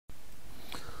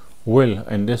Well,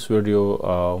 in this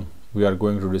video we are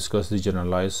going to discuss the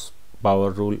generalized power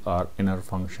rule or inner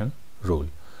function rule.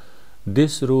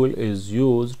 This rule is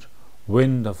used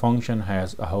when the function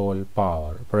has a whole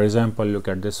power. For example, look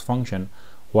at this function.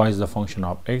 Y is the function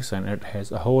of x and it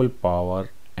has a whole power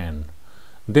n.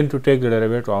 Then to take the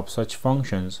derivative of such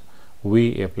functions,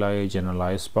 we apply a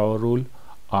generalized power rule,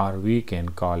 or we can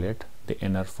call it the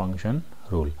inner function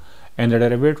rule. And the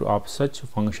derivative of such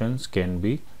functions can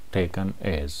be taken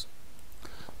as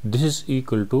this is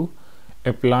equal to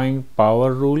applying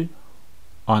power rule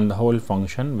on the whole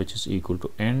function, which is equal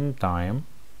to n time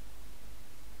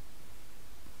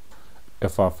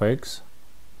f of x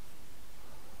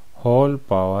whole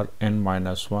power n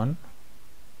minus 1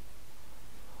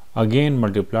 again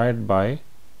multiplied by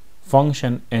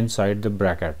function inside the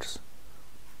brackets.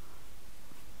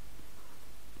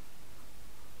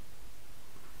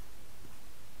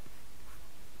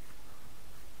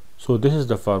 So this is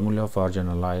the formula for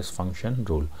generalized function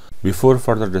rule. Before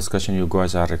further discussion, you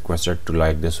guys are requested to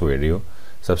like this video,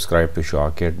 subscribe to Shah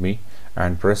Academy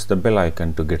and press the bell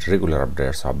icon to get regular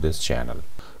updates of this channel.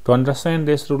 To understand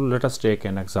this rule, let us take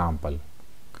an example.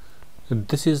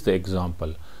 This is the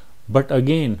example, but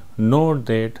again note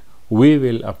that we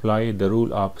will apply the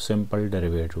rule of simple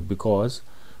derivative because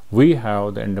we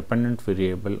have the independent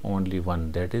variable only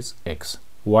one, that is x.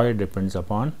 Y depends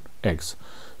upon x.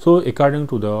 So according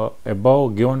to the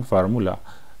above given formula,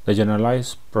 the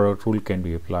generalized product rule can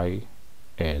be applied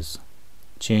as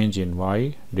change in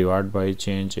y divided by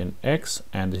change in x,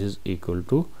 and this is equal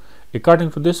to,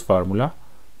 according to this formula,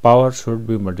 power should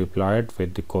be multiplied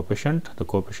with the coefficient. The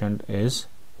coefficient is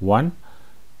 1,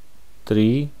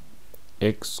 3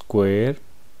 x square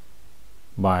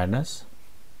minus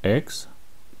x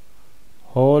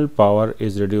whole power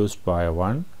is reduced by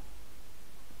 1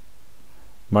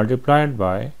 multiplied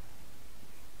by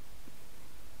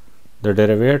the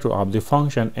derivative of the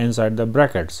function inside the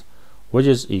brackets, which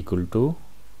is equal to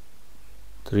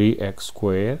 3x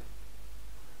square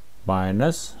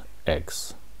minus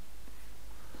x.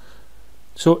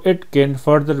 So it can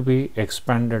further be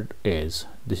expanded as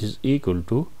this is equal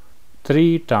to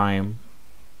 3 times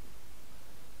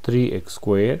 3x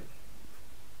square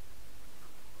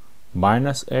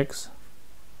minus x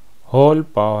whole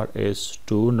power is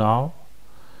 2 now,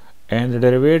 and the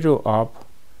derivative of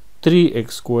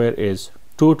 3x square is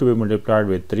 2 to be multiplied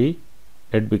with 3,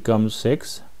 it becomes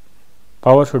 6.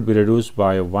 Power should be reduced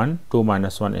by 1, 2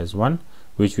 minus 1 is 1,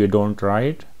 which we don't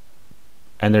write,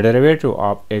 and the derivative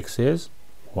of x is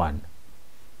 1.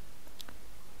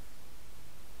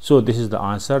 So this is the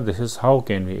answer. This is how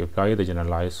can we apply the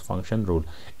generalized function rule.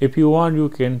 If you want, you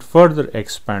can further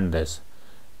expand this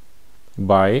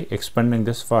by expanding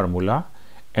this formula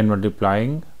and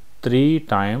multiplying 3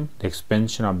 times the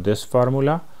expansion of this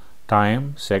formula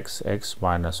times 6x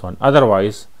minus 1.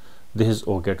 Otherwise, this is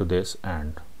okay to this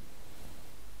end.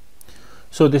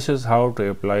 So this is how to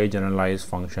apply generalized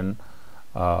function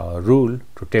rule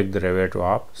to take the derivative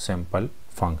of simple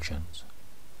functions.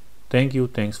 Thank you.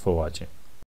 Thanks for watching.